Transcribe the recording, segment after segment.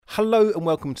Hello and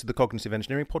welcome to the Cognitive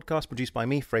Engineering Podcast produced by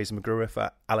me, Fraser McGruer,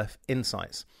 for Aleph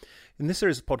Insights. In this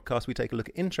series of podcasts, we take a look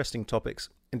at interesting topics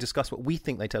and discuss what we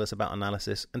think they tell us about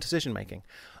analysis and decision making.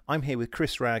 I'm here with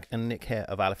Chris Ragg and Nick Hare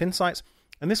of Aleph Insights,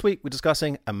 and this week we're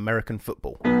discussing American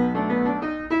football.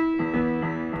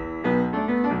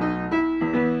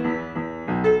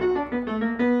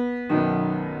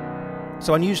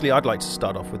 So unusually, I'd like to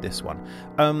start off with this one.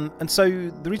 And so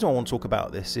the reason I want to talk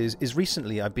about this is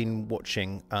recently I've been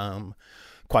watching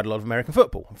quite a lot of American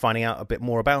football, finding out a bit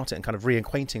more about it and kind of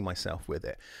reacquainting myself with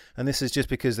it. And this is just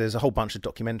because there's a whole bunch of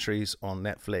documentaries on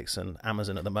Netflix and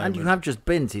Amazon at the moment. And you have just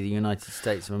been to the United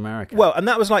States of America. Well, and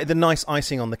that was like the nice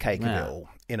icing on the cake of it all,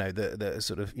 that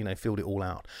sort of, filled it all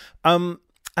out. And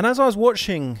as I was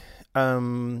watching...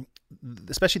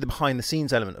 especially the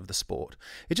behind-the-scenes element of the sport,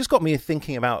 it just got me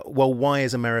thinking about, well, why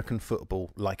is American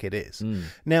football like it is?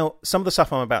 Now, some of the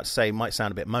stuff I'm about to say might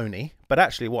sound a bit moany, but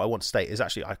actually what I want to state is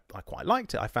actually I quite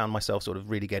liked it. I found myself sort of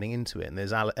really getting into it, and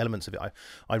there's elements of it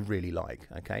I really like,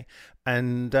 okay?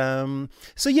 And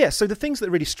so the things that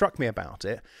really struck me about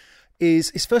it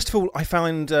is first of all, I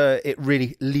found it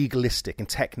really legalistic and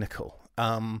technical.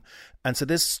 And so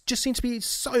there's just seems to be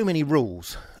so many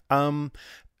rules.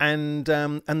 And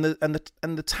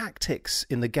the tactics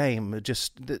in the game it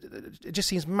just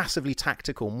seems massively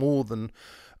tactical,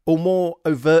 more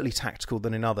overtly tactical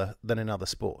than in other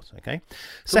sports. Okay,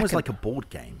 it's almost like a board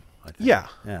game. I think.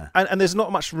 Yeah. And there's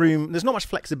not much room. There's not much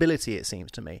flexibility. It seems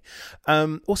to me.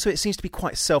 Also, it seems to be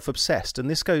quite self-obsessed,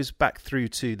 and this goes back through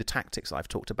to the tactics I've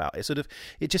talked about.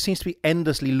 It just seems to be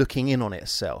endlessly looking in on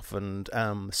itself and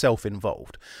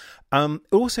self-involved.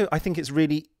 Also, I think it's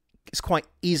quite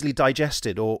easily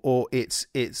digested, or it's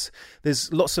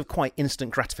there's lots of quite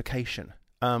instant gratification,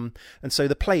 and so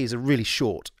the plays are really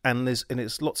short, and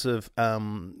it's lots of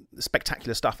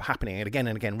spectacular stuff happening again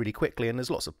and again really quickly, and there's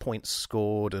lots of points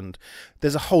scored, and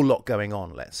there's a whole lot going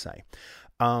on. Let's say,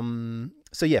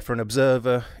 so yeah, for an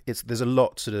observer, there's a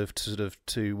lot to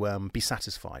be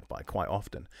satisfied by quite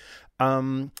often.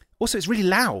 Also, it's really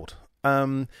loud.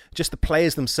 Just the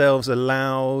players themselves are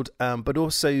loud, but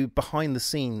also behind the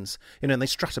scenes, and they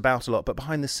strut about a lot, but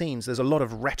behind the scenes there's a lot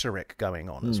of rhetoric going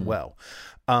on as well,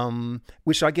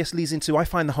 which I guess leads into, I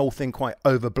find the whole thing quite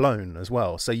overblown as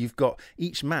well. So you've got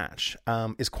each match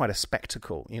is quite a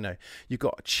spectacle. You've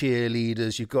got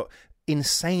cheerleaders, you've got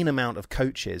insane amount of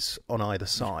coaches on either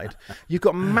side, you've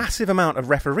got massive amount of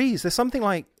referees. There's something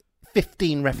like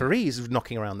 15 referees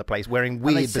knocking around the place wearing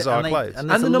weird, bizarre clothes. And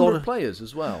the number of players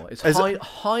as well. It's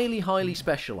highly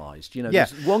specialised.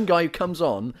 There's one guy who comes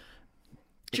on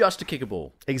just to kick a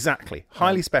ball. Exactly.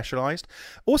 Highly specialised.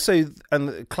 Also, and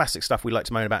the classic stuff we like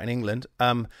to moan about in England,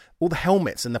 all the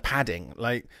helmets and the padding,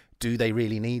 like... do they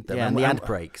really need them? Yeah, and the ad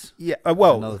breaks. Yeah,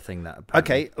 well... another thing that...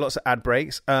 apparently. Okay, lots of ad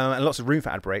breaks, and lots of room for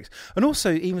ad breaks. And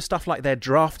also, even stuff like their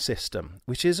draft system,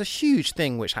 which is a huge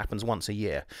thing which happens once a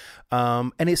year.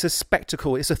 And it's a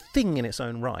spectacle, it's a thing in its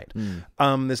own right.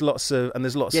 There's lots of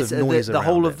noise around the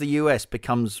whole of the US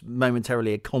becomes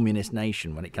momentarily a communist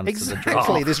nation when it comes to the draft.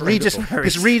 Exactly, this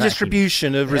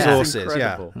redistribution of resources.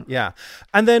 Yeah.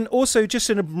 And then also,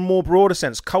 just in a more broader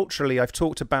sense, culturally, I've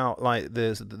talked about like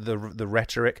the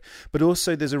rhetoric, but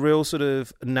also there's a real sort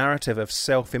of narrative of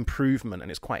self-improvement,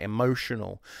 and it's quite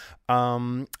emotional.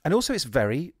 And also it's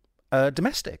very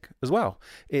domestic as well.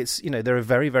 It's, there are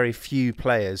very, very few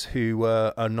players who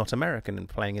are not American and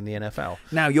playing in the NFL.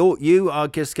 Now, you are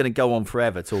just going to go on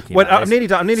forever talking about this. I'm nearly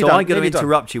done. So I'm going to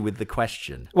interrupt you with the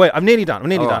question. Wait, I'm nearly done.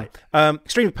 Right.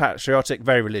 Extremely patriotic,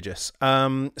 very religious.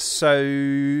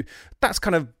 So that's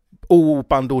kind of all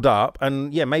bundled up,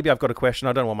 and maybe I've got a question.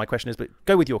 I don't know what my question is, but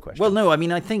go with your question. Well, no, I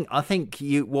mean, I think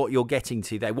what you're getting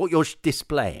to there, what you're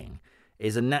displaying,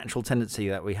 is a natural tendency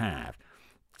that we have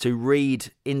to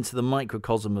read into the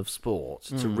microcosm of sport,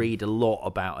 to read a lot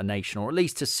about a nation, or at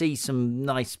least to see some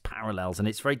nice parallels. And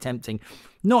it's very tempting,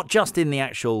 not just in the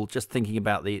actual, just thinking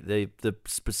about the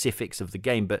specifics of the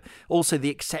game, but also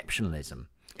the exceptionalism.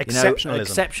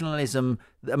 Exceptionalism.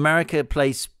 America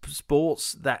plays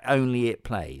sports that only it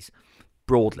plays.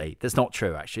 Broadly, that's not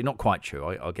true. Actually, not quite true.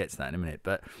 I'll get to that in a minute.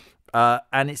 But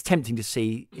and it's tempting to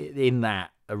see in that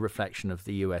a reflection of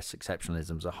the US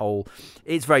exceptionalism as a whole.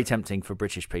 It's very tempting for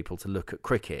British people to look at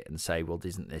cricket and say, well,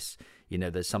 isn't this?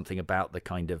 There's something about the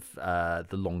kind of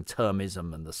the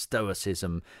long-termism and the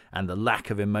stoicism and the lack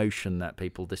of emotion that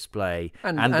people display,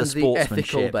 and the sportsmanship,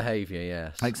 ethical behaviour.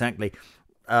 Yes, exactly.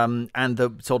 And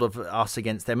the sort of us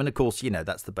against them, and of course,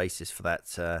 that's the basis for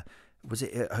that Was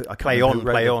it I can't play remember on, who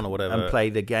wrote or whatever, and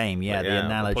play the game? Yeah, the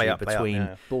analogy play up, between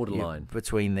borderline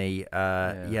between the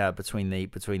between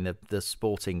the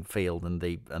sporting field and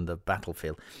the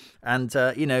battlefield, and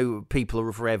people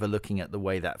are forever looking at the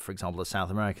way that, for example, the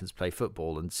South Americans play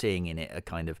football and seeing in it a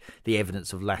kind of the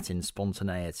evidence of Latin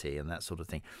spontaneity and that sort of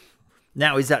thing.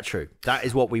 Now, is that true? That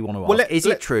is what we want to ask. Is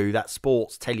it true that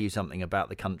sports tell you something about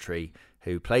the country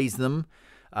who plays them?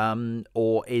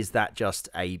 Or is that just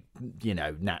a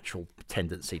natural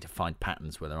tendency to find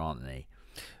patterns where there aren't any?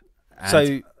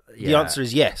 And, the answer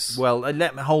is yes. Well,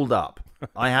 let me hold up.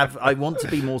 I want to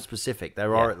be more specific.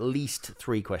 There are at least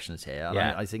 3 questions here.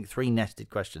 I think 3 nested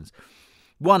questions.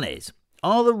 One is: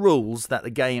 are the rules that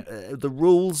the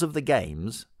rules of the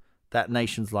games that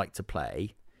nations like to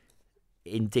play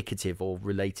indicative or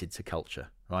related to culture?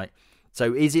 Right.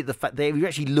 So is it the fact that if you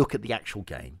actually look at the actual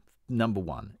game? Number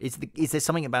one, is there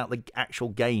something about the actual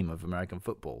game of American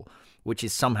football which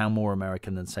is somehow more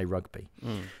American than, say, rugby?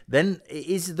 Then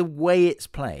is the way it's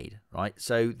played, right?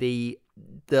 So the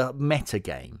meta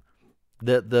game,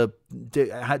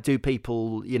 do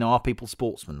people, are people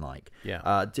sportsmanlike? Yeah.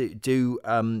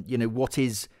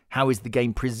 How is the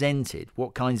game presented?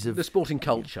 What kinds of the sporting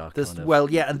culture?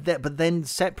 Well, yeah, but then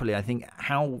separately, I think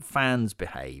how fans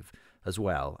behave as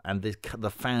well, and the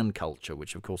fan culture,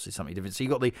 which of course is something different. So you've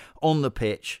got the on the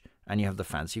pitch, and you have the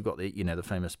fans. So you've got the the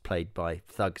famous played by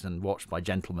thugs and watched by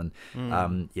gentlemen.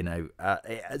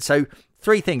 So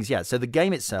 3 things, yeah. So the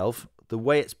game itself, the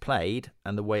way it's played,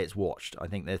 and the way it's watched. I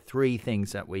think they're 3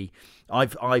 things that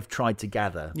I've tried to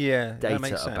gather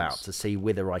data about to see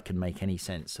whether I can make any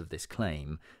sense of this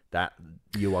claim that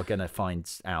you are going to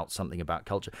find out something about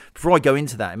culture. Before I go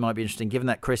into that, it might be interesting, given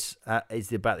that Chris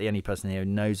is about the only person here who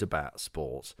knows about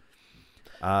sports,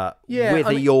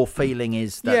 whether your feeling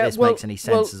is that this makes any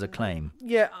sense as a claim.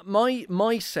 Yeah,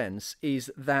 my sense is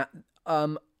that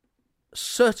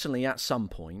certainly at some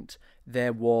point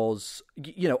there was,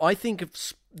 I think of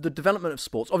the development of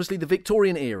sports. Obviously, the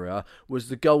Victorian era was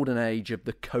the golden age of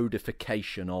the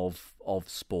codification of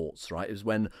sports, right? It was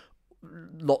when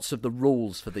lots of the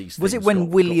rules for these things. Was it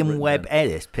when William Webb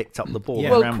Ellis picked up the ball?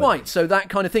 Well, quite. So that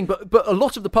kind of thing. But a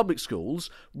lot of the public schools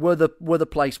were the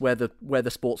place where the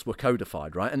sports were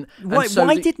codified, right? And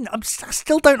why didn't I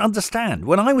still don't understand.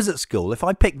 When I was at school, if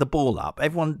I picked the ball up,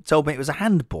 everyone told me it was a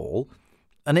handball,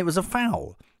 and it was a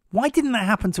foul. Why didn't that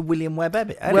happen to William Webb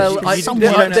Ellis? Well, there's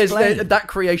that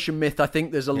creation myth. I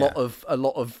think there's a lot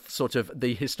of sort of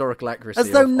the historical accuracy.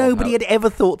 As though nobody had ever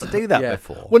thought to do that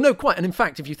before. Well, no, quite. And in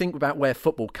fact, if you think about where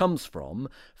football comes from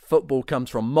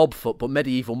mob football,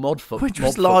 medieval mob football, which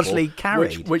was largely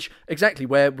carried. Which exactly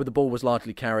where the ball was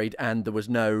largely carried, and there was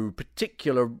no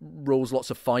particular rules, lots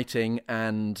of fighting,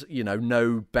 and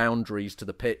no boundaries to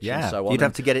the pitch and so on. You'd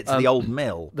have to get it to the old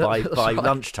mill by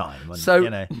lunchtime.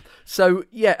 And, so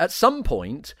at some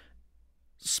point,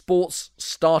 sports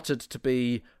started to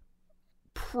be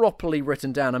properly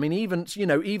written down. I mean,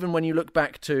 even when you look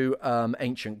back to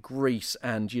ancient Greece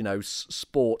and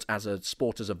sport as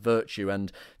a virtue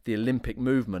and the Olympic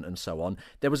movement and so on,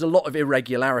 there was a lot of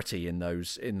irregularity in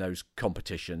those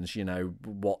competitions.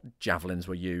 What javelins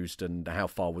were used and how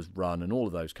far was run and all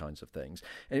of those kinds of things.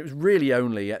 And it was really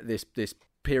only at this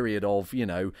period of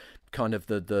kind of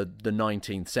the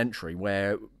 19th century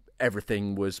where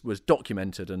everything was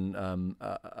documented and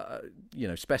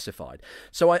specified.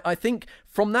 So I think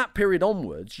from that period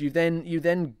onwards, you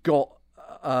then got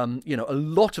a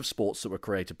lot of sports that were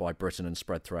created by Britain and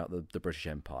spread throughout the British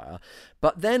Empire.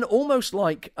 But then almost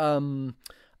like the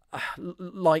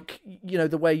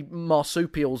way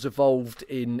marsupials evolved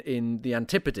in the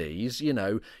Antipodes,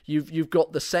 you've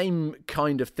got the same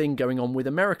kind of thing going on with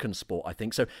American sport, I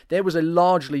think. So there was a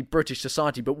largely British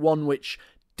society, but one which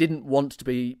didn't want to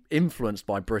be influenced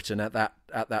by Britain at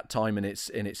that time in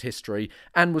its history,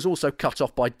 and was also cut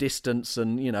off by distance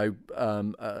and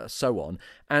so on.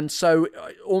 And so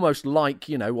almost like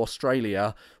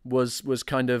Australia was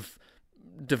kind of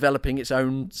developing its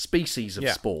own species of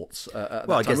sports.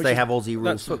 I guess they have Aussie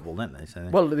rules football, don't they? So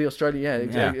well, the Australia,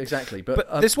 exactly.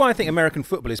 But this is why I think American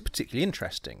football is particularly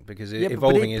interesting, because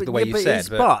evolving is the way you said.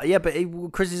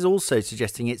 Chris is also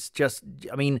suggesting it's just.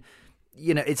 I mean,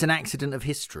 it's an accident of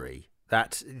history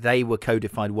that they were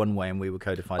codified one way and we were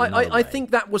codified another way. I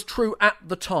think that was true at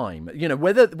the time.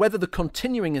 Whether the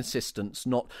continuing insistence,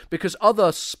 not because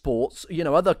other sports,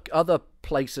 other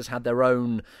places had their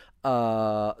own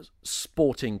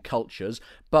sporting cultures,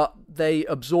 but they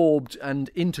absorbed and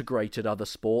integrated other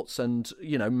sports and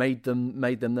made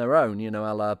them their own.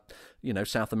 A la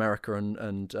South America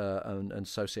and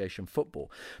association football.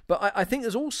 But I think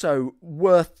there's also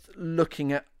worth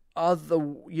looking at other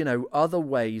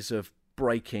ways of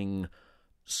breaking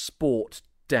sport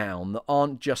down, that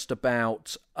aren't just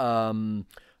about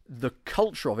the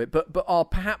culture of it, but are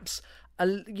perhaps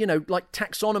like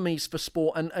taxonomies for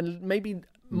sport and maybe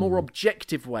more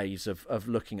objective ways of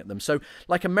looking at them. So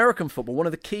like American football, one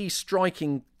of the key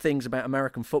striking things about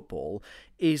American football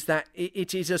is that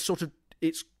it is a sort of,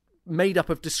 it's made up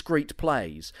of discrete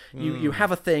plays. You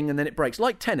have a thing and then it breaks,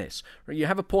 like tennis. You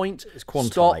have a point, It's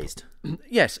quantized. stop.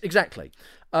 Yes, exactly.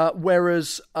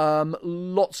 Whereas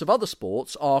lots of other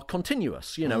sports are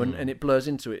continuous, and it blurs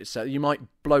into it. So you might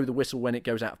blow the whistle when it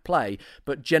goes out of play,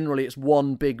 but generally it's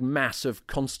one big mass of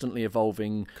constantly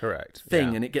evolving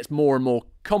thing, and it gets more and more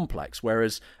complex.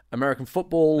 Whereas American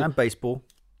football And baseball.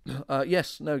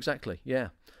 yes, no, exactly, yeah.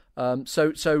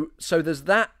 So there's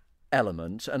that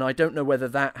element, and I don't know whether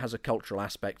that has a cultural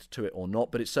aspect to it or not,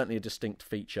 but it's certainly a distinct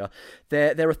feature.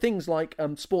 There are things like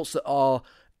sports that are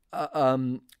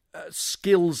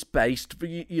skills based,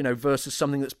 versus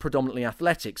something that's predominantly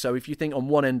athletic. So if you think on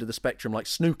one end of the spectrum, like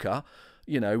snooker,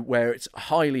 where it's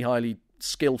highly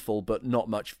skillful but not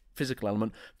much physical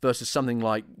element, versus something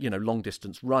like long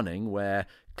distance running, where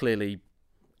clearly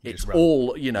it's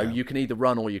all you can either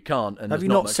run or you can't. And have you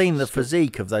not seen the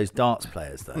physique of those darts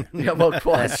players though? Yeah, well,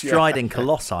 quite. They're striding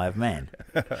colossi of men.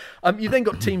 You then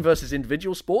got team versus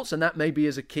individual sports, and that maybe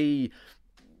is a key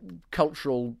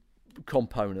cultural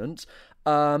component.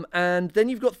 And then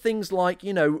you've got things like,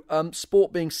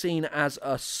 sport being seen as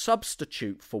a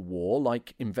substitute for war,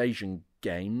 like invasion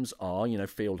games are,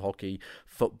 field hockey,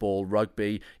 football,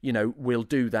 rugby, we'll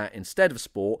do that instead of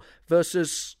sport,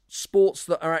 versus sports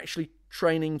that are actually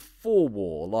training for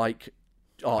war, like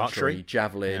archery,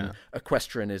 javelin,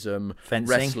 equestrianism, fencing,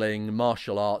 wrestling,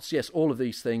 martial arts. Yes, all of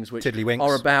these things which Tiddlywinks.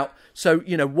 are about. So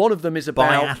one of them is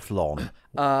about biathlon.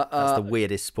 That's the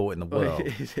weirdest sport in the world.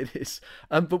 It is.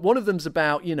 But one of them's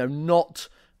about not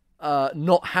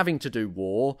having to do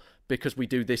war because we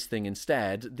do this thing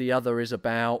instead. The other is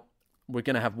about, we're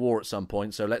going to have war at some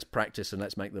point, so let's practice and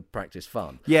let's make the practice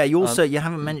fun. Yeah, you also you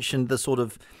haven't mentioned the sort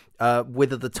of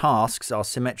whether the tasks are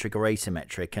symmetric or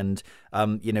asymmetric, and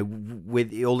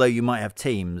although you might have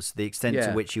teams, the extent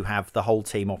to which you have the whole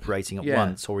team operating at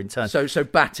once or in turn. So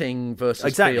batting versus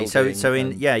exactly.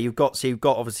 Fielding, you've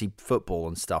got obviously football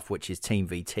and stuff, which is team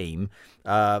v team,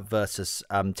 versus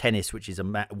tennis, which is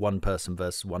one person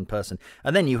versus one person,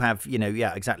 and then you have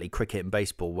exactly cricket and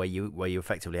baseball, where you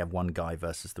effectively have one guy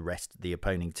versus the rest, the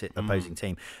opposing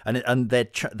team, and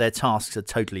their tasks are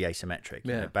totally asymmetric.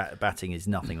 Yeah. Batting is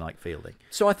nothing like fielding.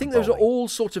 So I think those are all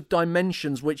sorts of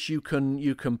dimensions which you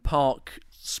can park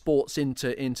sports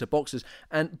into boxes,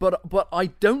 but I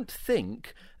don't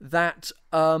think that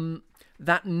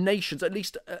that nations, at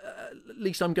least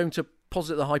I'm going to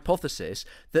posit the hypothesis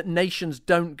that nations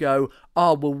don't go,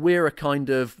 we're a kind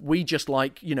of, we just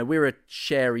like, we're a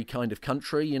sharey kind of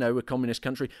country, a communist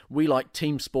country. We like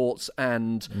team sports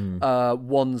and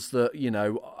ones that,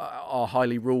 are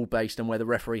highly rule-based and where the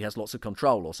referee has lots of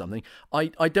control or something.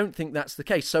 I don't think that's the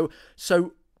case.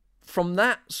 So from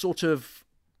that sort of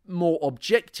more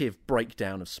objective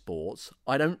breakdown of sports,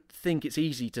 I don't think it's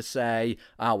easy to say,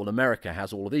 America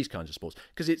has all of these kinds of sports,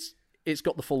 because it's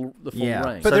got the full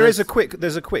range. But there's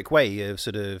a quick way of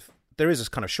sort of, there is a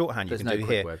kind of shorthand you can do here. There's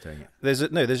no quick way of doing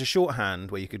it. There's a shorthand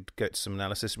where you could go to some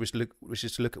analysis, which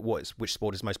is to look at which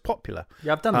sport is most popular.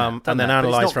 Yeah, I've done that. And then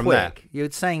analyse from there. You're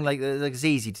saying like it's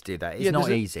easy to do that. It's not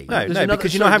easy. No,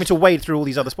 because you're not having to wade through all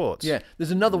these other sports. Yeah,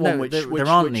 there's another one which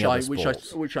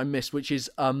I missed, which is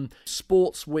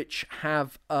sports which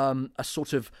have a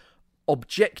sort of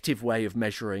objective way of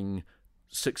measuring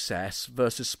success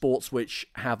versus sports which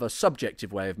have a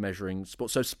subjective way of measuring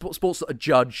sports. So sports that are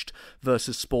judged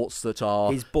versus sports that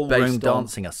are Is ballroom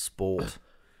dancing a sport?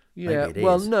 Yeah,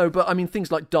 well, no, but I mean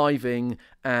things like diving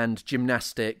and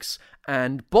gymnastics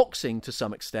and boxing to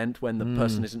some extent, when the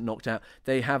person isn't knocked out,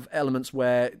 they have elements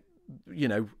where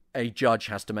a judge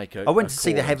has to make a. I went to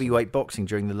see the heavyweight boxing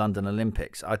during the London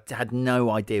Olympics. I had no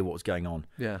idea what was going on.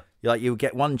 Yeah. Like, you would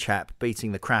get one chap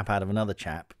beating the crap out of another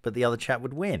chap, but the other chap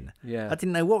would win. Yeah. I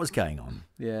didn't know what was going on.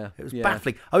 Yeah. It was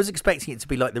baffling. I was expecting it to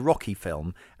be like the Rocky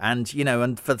film and,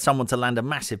 and for someone to land a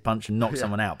massive punch and knock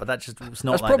someone out, but that just was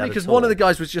not That's like probably that because at all. one of the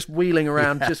guys was just wheeling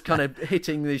around, just kind of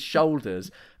hitting his shoulders,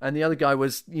 and the other guy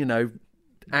was,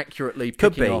 accurately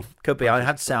picking off. Could be. I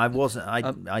have to say, I wasn't.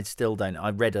 I still don't.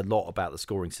 I read a lot about the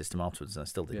scoring system afterwards, and I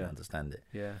still didn't understand it.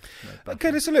 Yeah.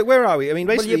 Okay, so look, where are we? I mean,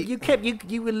 basically,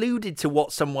 you alluded to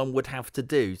what someone would have to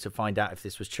do to find out if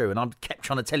this was true, and I kept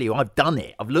trying to tell you I've done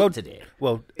it. I've looked at it.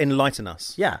 Well, enlighten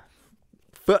us. Yeah.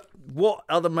 But what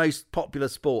are the most popular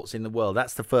sports in the world?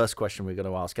 That's the first question we're going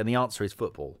to ask, and the answer is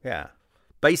football. Yeah.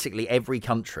 basically every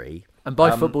country. And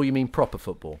by football, you mean proper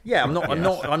football? Yeah, I'm not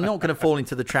going to fall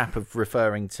into the trap of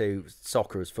referring to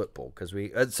soccer as football because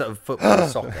sort of football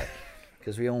as soccer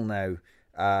because we all know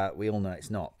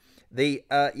it's not.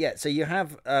 So you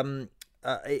have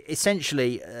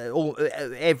essentially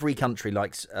every country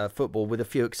likes football with a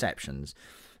few exceptions.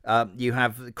 You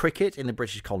have cricket in the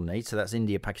British colonies, so that's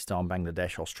India, Pakistan,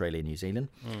 Bangladesh, Australia, New Zealand.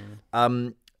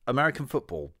 American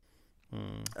football,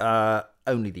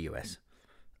 only the US.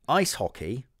 Ice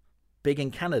hockey, big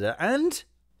in Canada and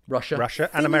Russia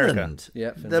and America. Finland.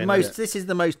 Yeah, Finland. This is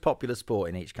the most popular sport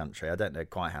in each country. I don't know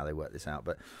quite how they work this out,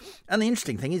 and the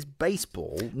interesting thing is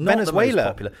baseball. Not Venezuela. the most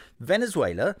popular.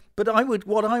 Venezuela, but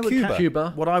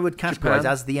Cuba. what I would categorize Japan.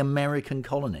 as the American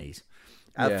colonies,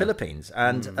 Philippines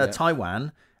and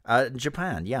Taiwan,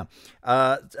 Japan. Yeah,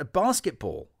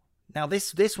 basketball. Now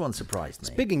this one surprised me.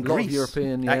 It's big in A lot of Greece.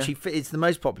 European, yeah. Actually, it's the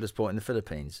most popular sport in the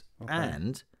Philippines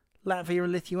and Latvia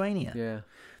and Lithuania. Yeah.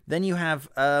 Then you have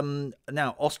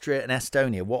now Austria and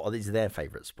Estonia. What is their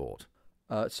favourite sport?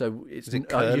 So it's Is it you're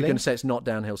curling? going to say it's not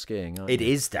downhill skiing, aren't It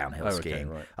you? is downhill okay, skiing,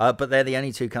 right. but they're the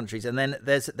only two countries. And then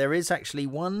there is actually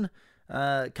one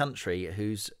country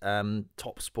whose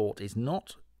top sport is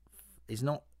not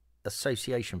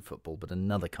association football, but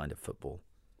another kind of football.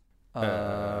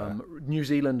 New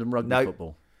Zealand and rugby No.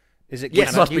 football. Is it?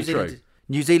 Yes, Canada? must be New Zealand, true.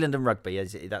 New Zealand and rugby.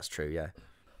 That's true. Yeah,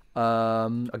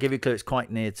 Um, I'll give you a clue. It's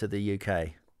quite near to the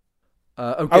UK.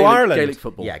 Ireland. Gaelic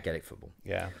football. Yeah, Gaelic football.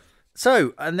 Yeah.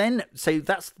 So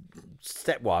that's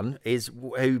step one is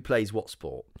who plays what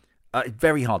sport. It's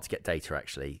very hard to get data,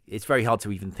 actually. It's very hard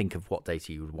to even think of what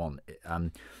data you would want.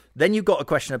 Then you've got a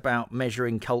question about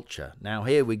measuring culture. Now,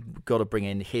 here we've got to bring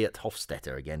in Geert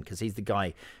Hofstetter again, because he's the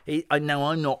guy. Now,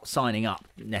 I'm not signing up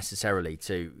necessarily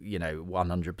to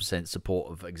 100%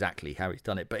 support of exactly how he's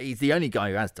done it, but he's the only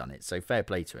guy who has done it, so fair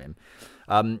play to him,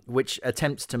 which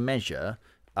attempts to measure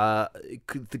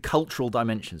the cultural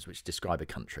dimensions which describe a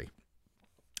country.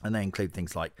 And they include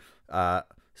things like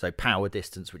power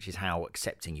distance, which is how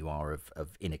accepting you are of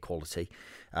inequality,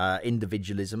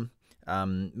 individualism,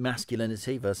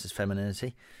 masculinity versus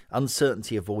femininity,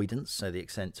 uncertainty avoidance, so the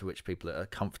extent to which people are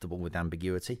comfortable with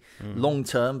ambiguity,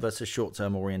 long-term versus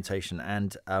short-term orientation,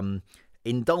 and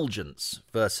indulgence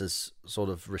versus sort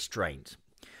of restraint.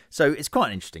 So it's quite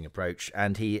an interesting approach,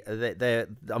 and they're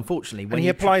unfortunately when And he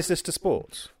applies this to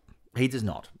sports. he does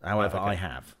not. However, okay. I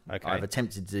have. Okay. I've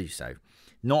attempted to do so.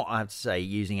 Not, I have to say,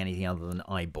 using anything other than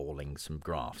eyeballing some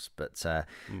graphs. But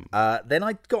then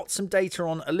I got some data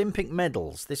on Olympic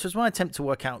medals. This was my attempt to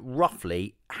work out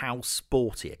roughly how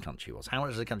sporty a country was. How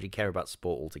much does a country care about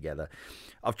sport altogether?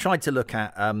 I've tried to look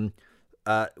at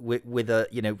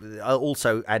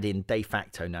also add in de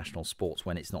facto national sports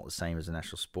when it's not the same as a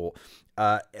national sport.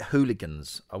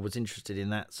 Hooligans. I was interested in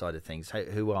that side of things.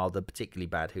 Who are the particularly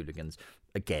bad hooligans?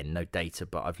 Again, no data,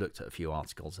 but I've looked at a few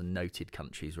articles and noted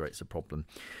countries where it's a problem.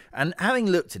 And having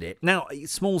looked at it, now,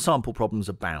 small sample problems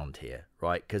abound here,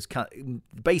 right? Because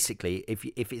basically,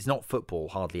 if it's not football,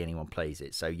 hardly anyone plays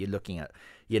it. So you're looking at,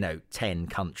 10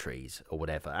 countries or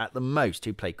whatever, at the most,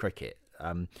 who play cricket.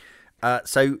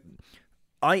 So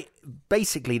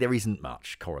there isn't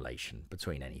much correlation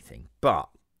between anything. But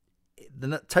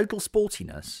the total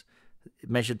sportiness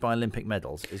measured by Olympic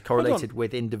medals is correlated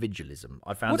with individualism.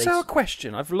 I found What's our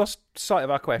question? I've lost sight of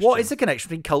our question. What is the connection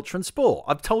between culture and sport?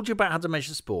 I've told you about how to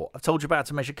measure sport. I've told you about how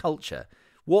to measure culture.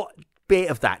 What bit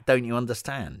of that don't you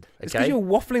understand? It's because you're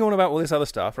waffling on about all this other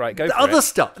stuff. Right, go the for other it.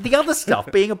 stuff. The other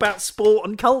stuff being about sport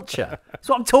and culture. That's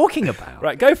what I'm talking about.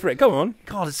 Right, go for it. Go on.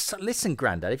 God, listen,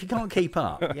 Grandad. If you can't keep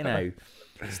up,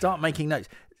 start making notes.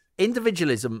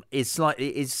 Individualism is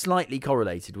slightly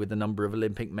correlated with the number of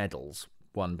Olympic medals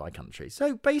won by countries.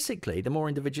 So basically, the more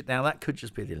individual... Now, that could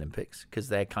just be the Olympics, because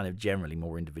they're kind of generally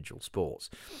more individual sports.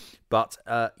 But,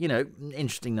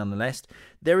 interesting nonetheless.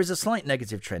 There is a slight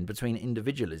negative trend between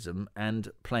individualism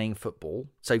and playing football.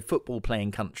 So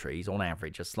football-playing countries, on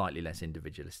average, are slightly less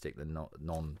individualistic than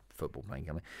non-football playing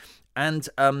countries. And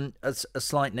a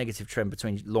slight negative trend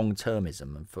between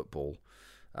long-termism and football.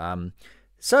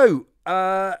 So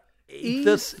those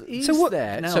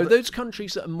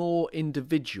countries that are more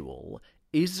individual,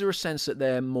 is there a sense that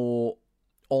they're more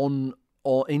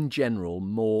or in general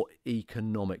more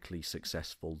economically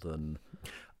successful than?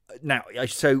 Now,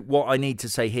 so what I need to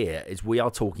say here is we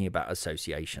are talking about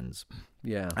associations.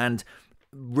 Yeah. And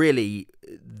really,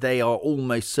 they are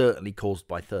almost certainly caused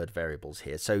by third variables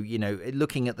here. So,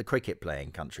 looking at the cricket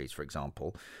playing countries, for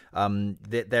example,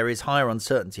 there is higher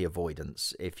uncertainty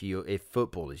avoidance if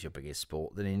football is your biggest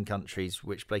sport than in countries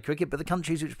which play cricket. But the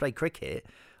countries which play cricket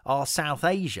are South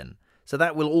Asian. So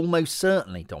that will almost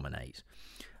certainly dominate.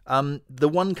 The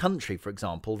one country, for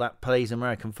example, that plays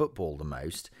American football the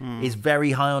most is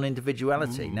very high on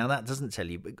individuality. Now, that doesn't tell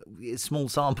you, it's a small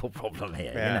sample problem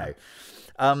here, you know.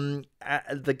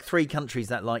 The 3 countries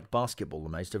that like basketball the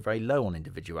most are very low on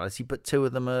individuality, but 2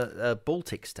 of them are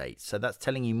Baltic states. So that's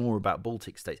telling you more about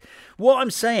Baltic states. What I'm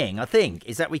saying, I think,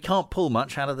 is that we can't pull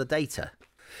much out of the data.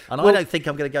 And I don't think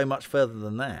I'm going to go much further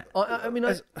than that. I mean,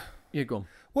 yeah, go on.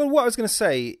 Well, what I was going to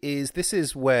say is this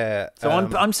is where... So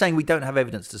I'm saying we don't have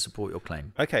evidence to support your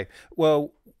claim. Okay.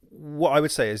 Well, what I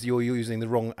would say is you're using the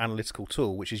wrong analytical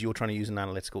tool, which is you're trying to use an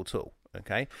analytical tool.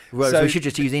 Okay. Well, so we should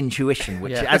just use intuition,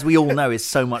 which, as we all know, is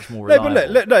so much more reliable.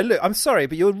 reliable. No, but look, I'm sorry,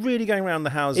 but you're really going around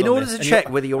the houses. In order to check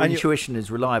whether your intuition is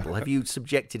reliable, have you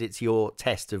subjected it to your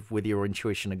test of whether your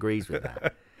intuition agrees with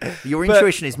that? Your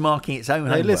intuition is marking its own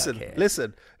homework here.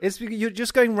 Listen. You're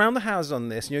just going round the houses on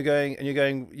this, and you're going.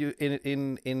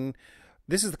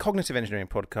 This is the Cognitive Engineering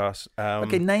Podcast.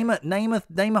 Okay,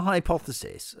 name a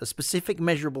hypothesis, a specific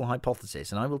measurable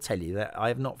hypothesis, and I will tell you that I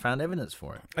have not found evidence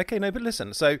for it. Okay, no, but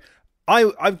listen. So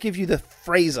I give you the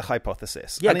Fraser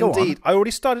hypothesis. Yeah, and go indeed, on. I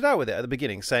already started out with it at the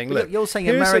beginning, saying, look, you're saying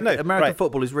American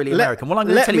football is really American. Well, I'm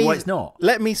going to tell you why it's not.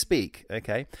 Let me speak,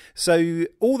 okay? So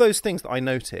all those things that I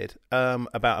noted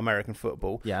about American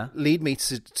football lead me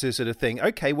to sort of think,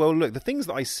 okay, well, look, the things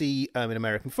that I see in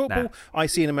American football, I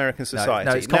see in American society.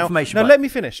 No, it's confirmation bias.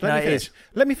 bias.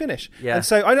 Let me finish. Yeah. And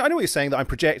so I know what you're saying, that I'm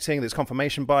projecting, there's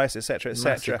confirmation bias, etc.,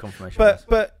 etc.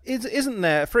 But isn't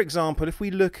there, for example, if we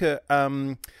look at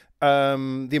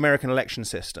the American election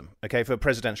system, okay, for a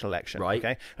presidential election, right,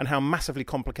 okay, and how massively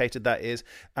complicated that is,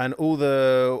 and all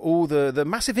the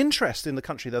massive interest in the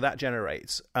country that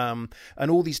generates, and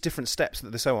all these different steps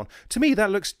that so on. To me, that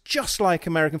looks just like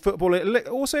American football. It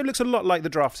also looks a lot like the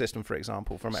draft system, for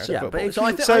example, for American football.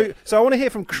 So I want to hear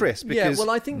from Chris because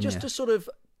I think just to sort of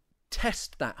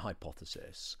test that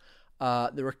hypothesis,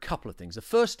 there are a couple of things. The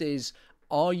first is,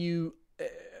 are you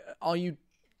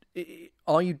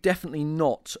definitely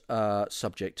not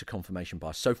subject to confirmation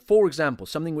bias? So, for example,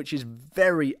 something which is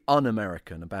very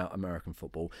un-American about American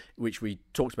football, which we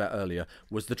talked about earlier,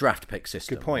 was the draft pick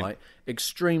system. Good point. Right?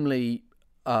 Extremely,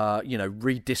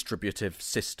 redistributive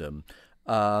system.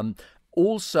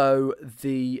 Also,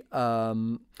 the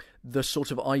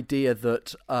sort of idea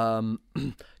that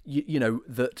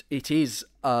that it is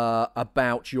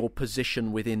about your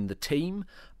position within the team,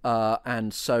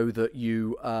 and so that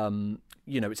you.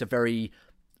 It's a very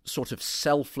sort of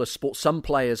selfless sport. Some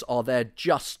players are there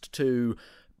just to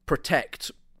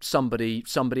protect somebody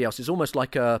else. It's almost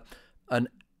like an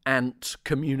ant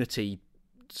community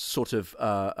sort of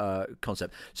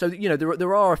concept. So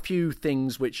there are a few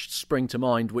things which spring to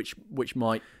mind which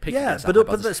might pick against that.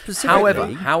 But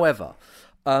specifically, however,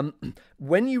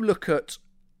 when you look at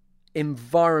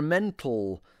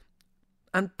environmental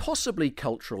and possibly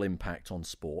cultural impact on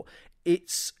sport,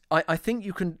 I think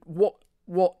you can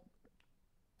what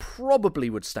probably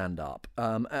would stand up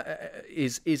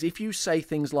is if you say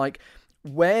things like,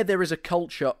 where there is a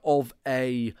culture of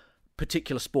a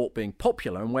particular sport being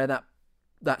popular and where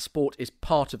that sport is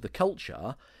part of the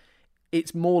culture,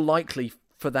 it's more likely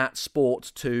for that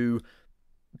sport to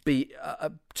be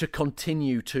to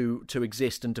continue to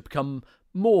exist and to become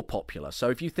more popular. So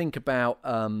if you think about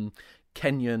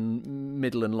Kenyan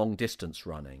middle and long distance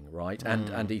running, right,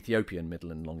 and Ethiopian middle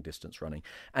and long distance running,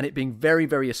 and it being very,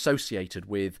 very associated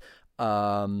with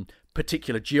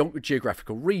particular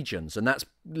geographical regions, and that's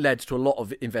led to a lot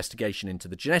of investigation into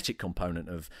the genetic component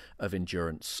of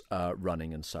endurance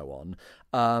running and so on.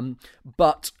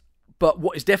 But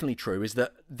what is definitely true is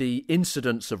that the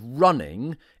incidence of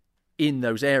running in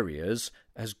those areas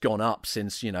has gone up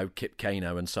since Kip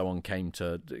Keino and so on came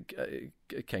to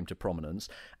prominence,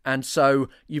 and so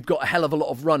you've got a hell of a lot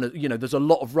of run. There's a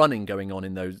lot of running going on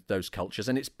in those cultures,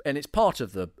 and it's part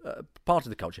of the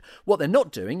culture. What they're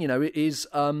not doing, is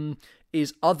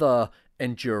other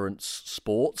endurance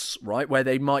sports, right, where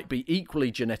they might be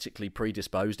equally genetically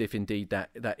predisposed, if indeed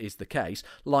that is the case,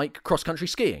 like cross country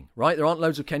skiing, right? There aren't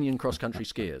loads of Kenyan cross country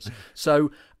skiers,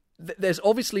 so. There's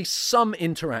obviously some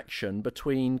interaction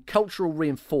between cultural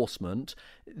reinforcement,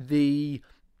 the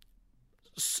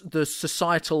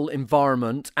societal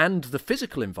environment, and the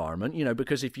physical environment.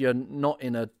 Because if you're not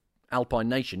in an alpine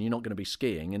nation, you're not going to be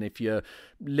skiing, and if you're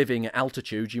living at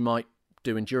altitude, you might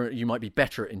do endurance. You might be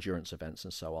better at endurance events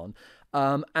and so on.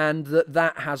 And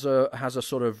that has a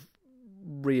sort of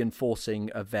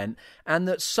reinforcing event, and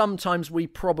that sometimes we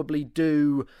probably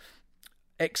do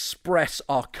express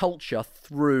our culture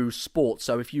through sport.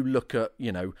 So if you look at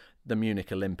the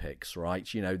Munich Olympics, right,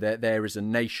 there is a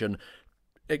nation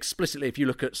explicitly. If you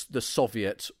look at the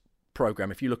Soviet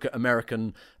program. If you look at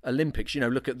American Olympics,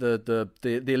 look at the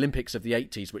Olympics of the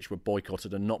 80s, which were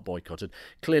boycotted and not boycotted.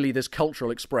 Clearly, there's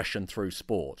cultural expression through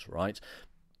sport, right?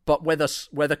 But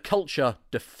whether culture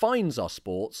defines our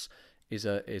sports is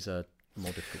a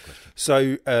more difficult question.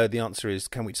 So the answer is,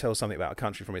 can we tell something about a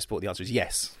country from its sport? The answer is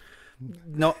yes.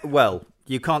 Not well.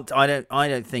 You can't. I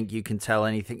don't think you can tell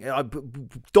anything.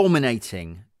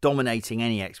 Dominating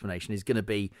any explanation is going to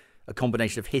be a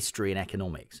combination of history and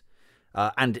economics,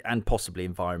 and possibly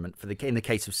environment in the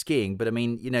case of skiing. But I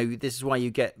mean, this is why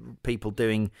you get people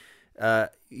doing.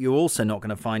 You're also not going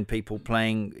to find people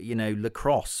playing,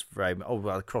 lacrosse.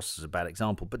 Lacrosse is a bad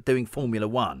example, but doing Formula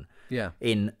One. Yeah.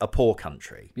 In a poor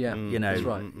country. Yeah, that's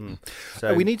right.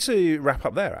 So we need to wrap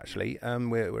up there. Actually,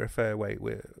 we're a fair way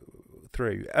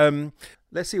through.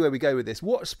 Let's see where we go with this.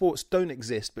 What sports don't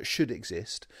exist but should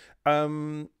exist?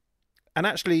 And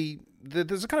actually,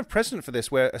 there's a kind of precedent for this,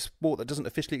 where a sport that doesn't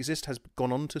officially exist has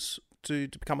gone on to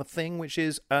become a thing, which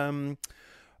is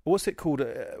what's it called?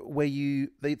 Where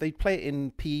they play it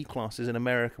in PE classes in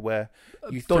America, where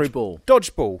you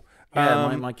dodgeball.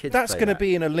 Yeah, my kids. That's going to that.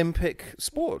 be an Olympic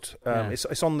sport.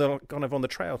 It's on the kind of on the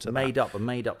trail to a made up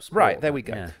sport. Right, there we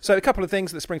go. Yeah. So a couple of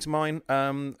things that spring to mind,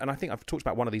 and I think I've talked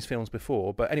about one of these films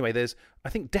before. But anyway, I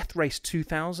think Death Race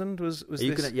 2000 was.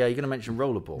 You're going to mention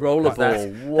rollerball.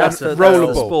 Rollerball. That's the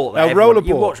sport. Rollerball.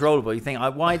 You watch rollerball, you think,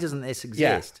 why doesn't this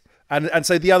exist? Yeah. And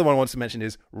so the other one I wanted to mention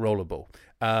is rollerball,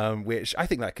 which I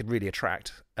think that could really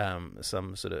attract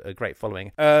some sort of a great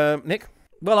following. Nick?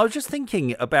 Well, I was just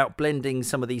thinking about blending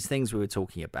some of these things we were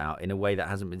talking about in a way that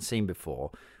hasn't been seen before,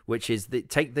 which is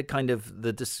take the kind of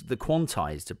the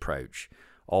quantized approach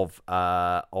of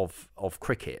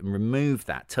cricket and remove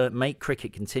that to make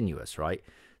cricket continuous, right?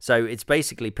 So it's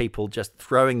basically people just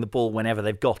throwing the ball whenever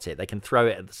they've got it. They can throw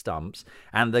it at the stumps,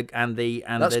 and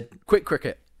that's quick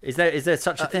cricket. Is there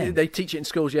such a thing? They teach it in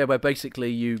schools, where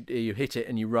basically you hit it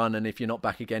and you run, and if you're not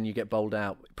back again, you get bowled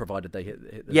out, provided they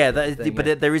hit the thing,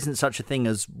 but there isn't such a thing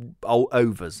as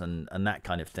overs and that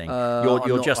kind of thing.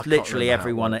 You're just literally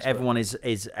everyone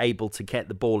is able to get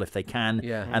the ball if they can,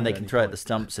 and they can throw it at the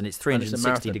stumps, and it's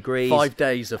 360 degrees. 5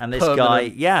 days of and this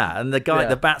permanent... guy,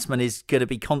 the batsman is going to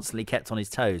be constantly kept on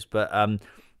his toes, but.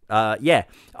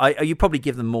 You probably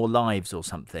give them more lives or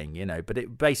something, but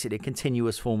it basically a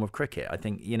continuous form of cricket. I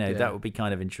think, that would be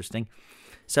kind of interesting.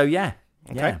 So, Okay.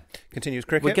 Yeah. Continuous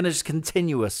cricket. We're going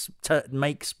to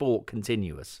make sport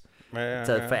continuous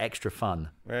for extra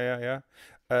fun. Yeah.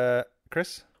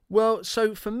 Chris? Well,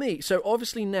 so for me,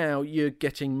 obviously now you're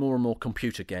getting more and more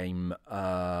computer game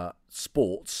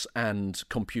sports and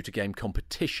computer game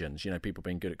competitions, people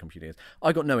being good at computer games.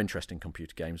 I got no interest in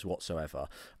computer games whatsoever,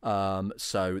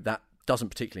 so that doesn't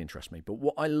particularly interest me. But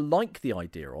what I like the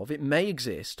idea of, it may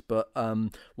exist, but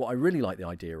what I really like the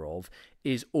idea of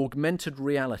is augmented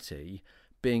reality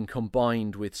being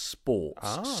combined with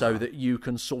sports, so that you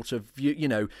can sort of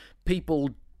view,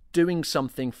 people doing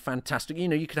something fantastic.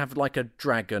 You could have like a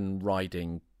dragon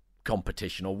riding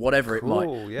competition or whatever it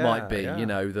might be.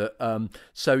 That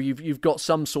so you've got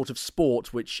some sort of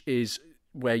sport which is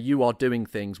where you are doing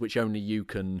things which only you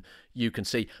can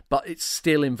see, but it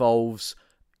still involves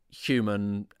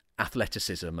human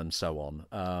athleticism and so on.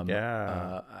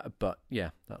 But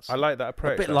yeah, that's I like that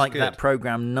approach. A bit like that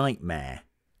program Nightmare.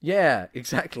 Yeah,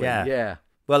 exactly. Yeah.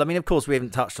 Well, I mean, of course, we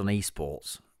haven't touched on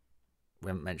esports. We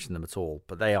haven't mentioned them at all,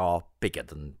 but they are bigger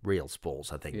than real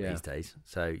sports, I think, these days.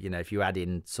 So, if you add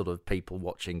in sort of people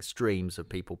watching streams of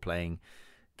people playing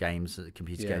games,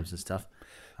 computer games and stuff.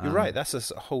 You're right.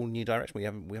 That's a whole new direction we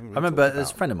haven't really I remember talked there's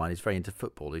about. a friend of mine who's very into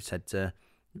football who said,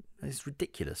 it's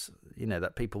ridiculous,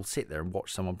 that people sit there and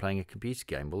watch someone playing a computer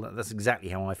game. Well, that's exactly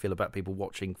how I feel about people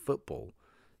watching football.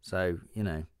 So,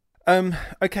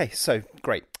 Okay, so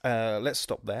great. Let's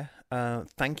stop there.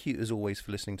 Thank you, as always,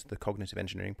 for listening to the Cognitive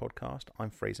Engineering Podcast. I'm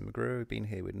Fraser McGrew. I've been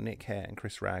here with Nick Hare and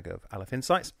Chris Ragg of Aleph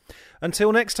Insights.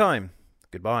 Until next time,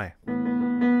 goodbye.